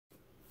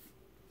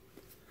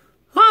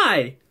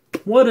Hi!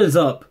 What is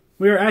up?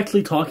 We are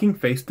actually talking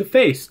face to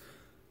face.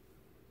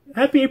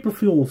 Happy April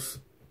Fools.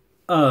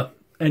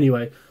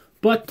 Anyway.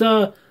 But,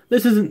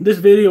 this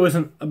video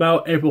isn't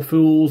about April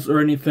Fools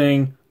or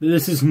anything.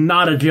 This is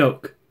not a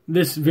joke.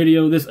 This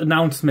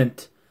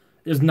announcement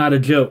is not a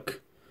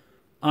joke.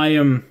 I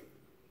am,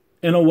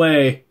 in a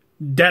way,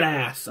 dead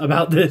ass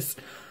about this.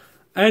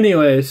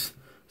 Anyways,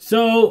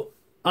 so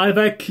I've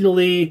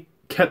actually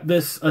kept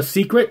this a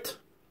secret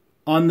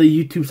on the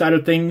YouTube side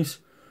of things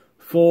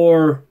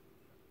for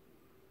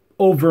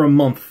over a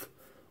month.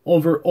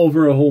 Over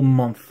a whole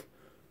month.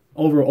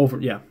 Over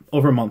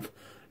a month.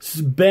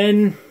 It's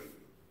been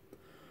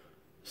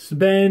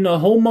a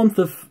whole month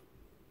of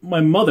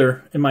my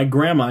mother and my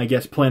grandma, I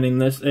guess, planning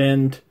this,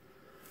 and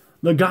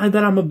the guy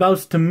that I'm about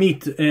to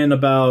meet in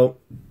about,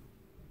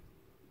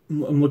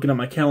 I'm looking at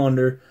my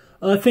calendar,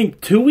 I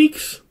think 2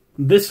 weeks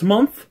this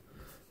month.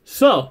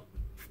 So,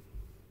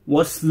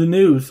 what's the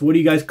news? What are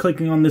you guys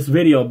clicking on this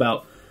video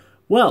about?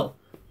 Well,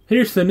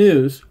 here's the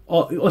news,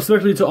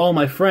 especially to all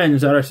my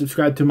friends that are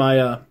subscribed to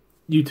my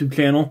YouTube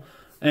channel,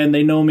 and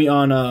they know me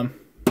on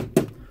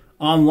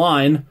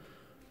online.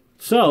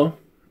 So,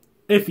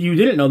 if you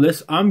didn't know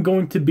this, I'm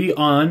going to be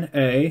on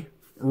a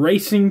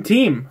racing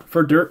team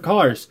for dirt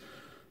cars.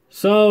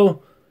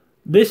 So,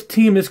 this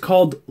team is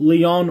called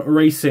Leon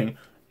Racing.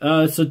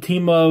 It's a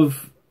team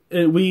of,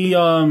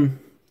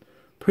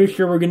 pretty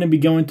sure we're going to be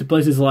going to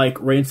places like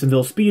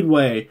Ransomville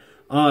Speedway,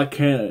 not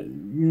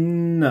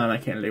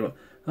Canada.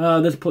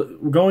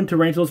 We're going to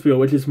Ransomville Speedway,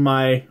 which is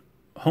my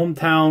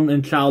hometown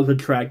and childhood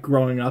track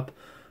growing up.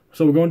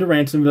 So we're going to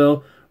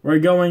Ransomville. We're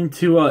going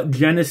to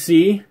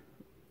Genesee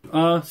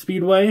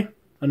Speedway,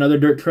 another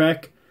dirt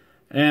track,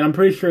 and I'm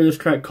pretty sure this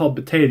track called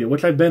Batavia,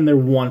 which I've been there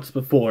once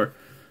before.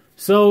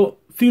 So,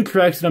 few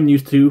tracks that I'm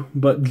used to,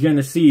 but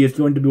Genesee is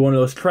going to be one of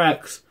those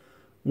tracks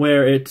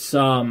where it's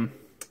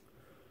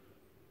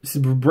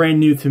brand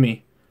new to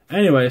me.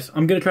 Anyways,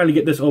 I'm going to try to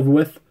get this over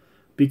with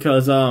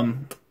because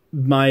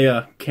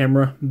my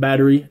camera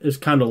battery is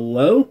kind of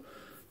low.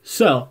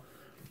 So,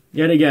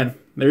 yet again,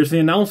 there's the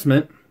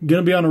announcement.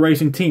 Going to be on a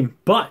racing team.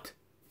 But,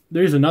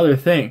 there's another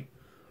thing.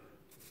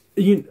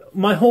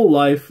 My whole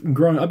life,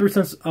 growing up, ever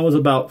since I was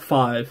about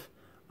 5,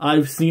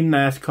 I've seen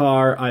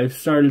NASCAR. I've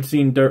started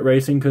seeing dirt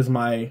racing because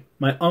my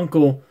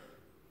uncle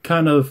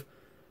kind of,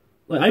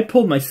 like, I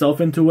pulled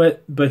myself into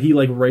it, but he,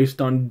 like,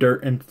 raced on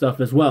dirt and stuff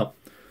as well.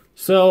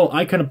 So,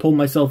 I kind of pulled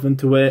myself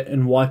into it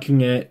and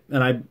watching it,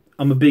 and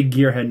I'm a big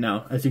gearhead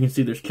now. As you can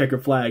see, there's checker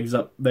flags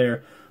up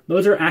there.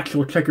 Those are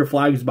actual checker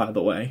flags, by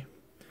the way.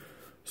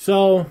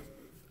 So,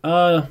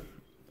 gonna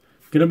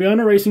be on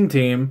a racing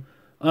team.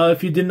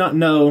 If you did not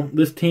know,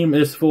 this team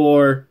is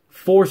for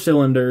 4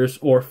 cylinders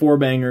or 4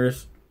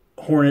 bangers,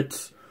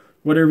 Hornets,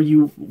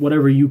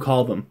 whatever you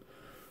call them.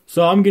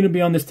 So I'm gonna be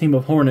on this team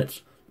of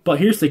Hornets. But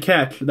here's the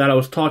catch that I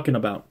was talking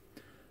about.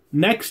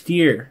 Next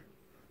year,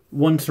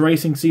 once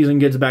racing season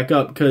gets back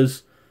up,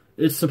 because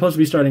it's supposed to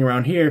be starting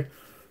around here,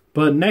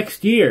 but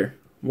next year,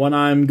 when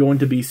I'm going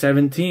to be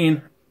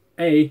 17,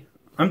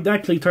 I'm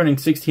actually turning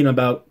 16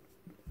 about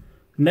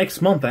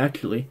next month,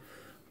 actually.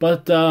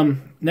 But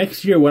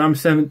next year, when I'm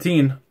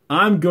 17,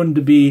 I'm going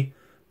to be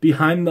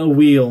behind the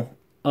wheel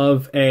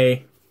of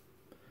a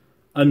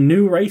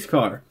new race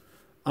car.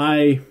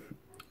 I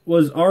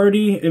was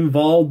already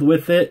involved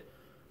with it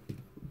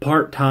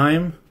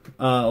part-time,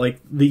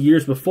 like the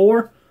years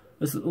before.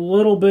 It's a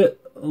little bit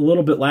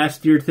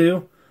last year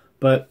too,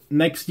 but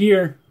next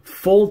year,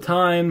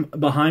 full-time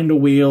behind the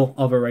wheel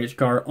of a race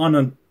car on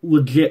a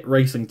legit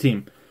racing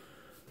team.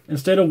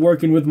 Instead of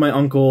working with my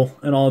uncle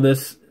and all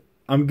this,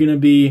 I'm gonna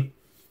be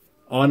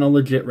on a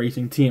legit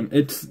racing team.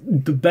 It's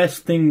the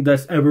best thing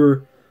that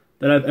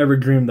I've ever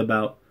dreamed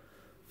about.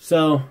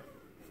 So,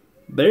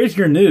 there's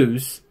your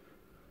news.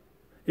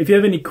 If you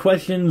have any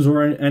questions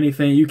or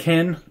anything, you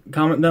can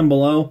comment them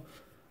below.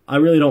 I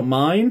really don't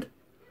mind.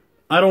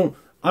 I don't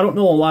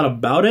know a lot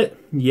about it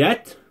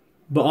yet,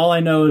 but all I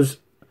know is,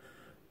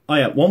 oh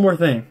yeah, one more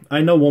thing.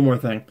 I know one more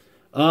thing.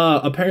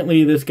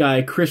 Apparently this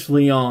guy, Chris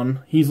Leon,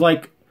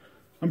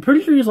 I'm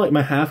pretty sure he's like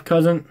my half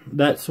cousin.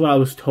 That's what I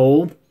was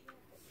told.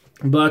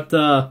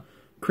 But,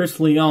 Chris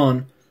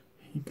Leon,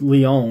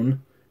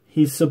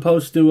 he's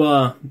supposed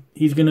to,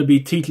 he's gonna be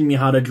teaching me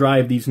how to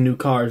drive these new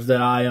cars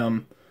that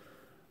I've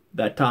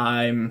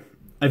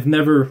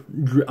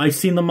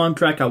seen them on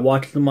track, I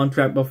watched them on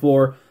track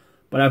before,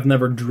 but I've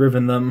never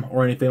driven them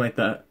or anything like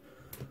that.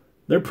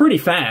 They're pretty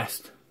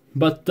fast,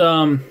 but,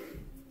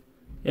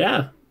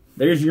 yeah,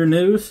 there's your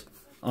news.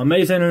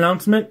 Amazing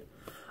announcement.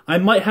 I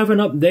might have an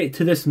update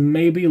to this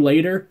maybe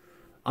later.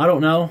 I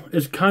don't know.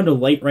 It's kind of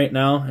late right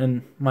now,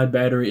 and my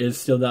battery is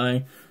still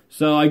dying.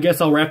 So I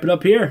guess I'll wrap it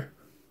up here.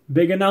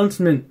 Big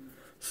announcement.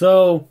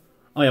 So,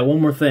 oh yeah,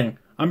 one more thing.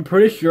 I'm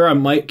pretty sure I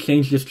might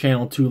change this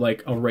channel to,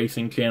 like, a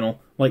racing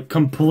channel. Like,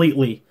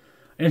 completely.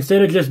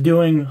 Instead of just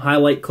doing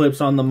highlight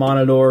clips on the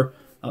monitor,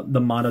 the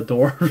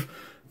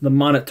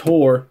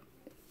monitor,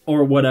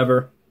 or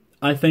whatever,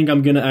 I think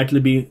I'm gonna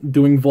actually be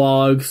doing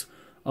vlogs,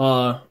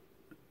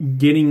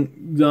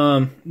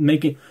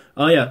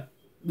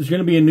 there's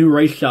gonna be a new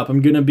race shop.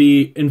 I'm gonna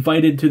be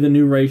invited to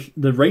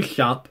the race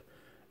shop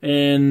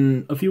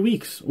in a few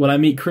weeks. When I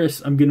meet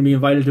Chris, I'm gonna be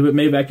invited to it.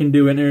 Maybe I can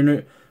do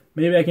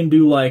maybe I can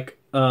do like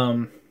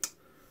a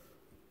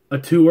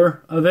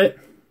tour of it,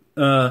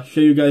 show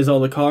you guys all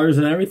the cars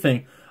and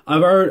everything. I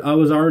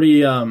was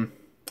already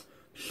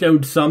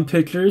showed some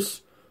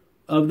pictures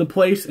of the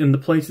place, and the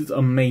place is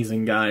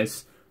amazing,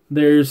 guys.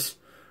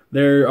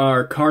 There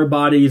are car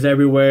bodies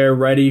everywhere,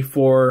 ready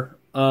for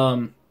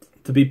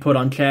to be put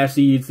on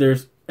chassis.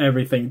 There's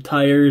everything,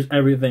 tires,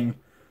 everything.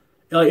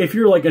 If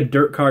you're like a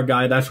dirt car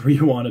guy, that's where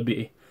you want to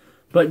be.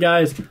 But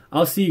guys,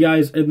 I'll see you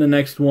guys in the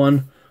next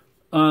one.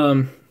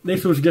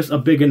 This was just a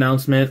big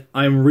announcement.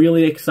 I'm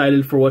really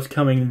excited for what's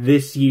coming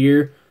this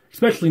year,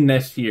 especially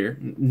next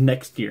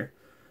year.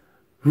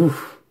 Whew.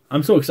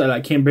 I'm so excited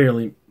I can't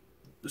barely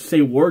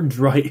say words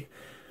right.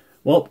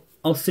 Well,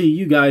 I'll see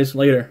you guys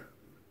later.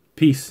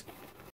 Peace.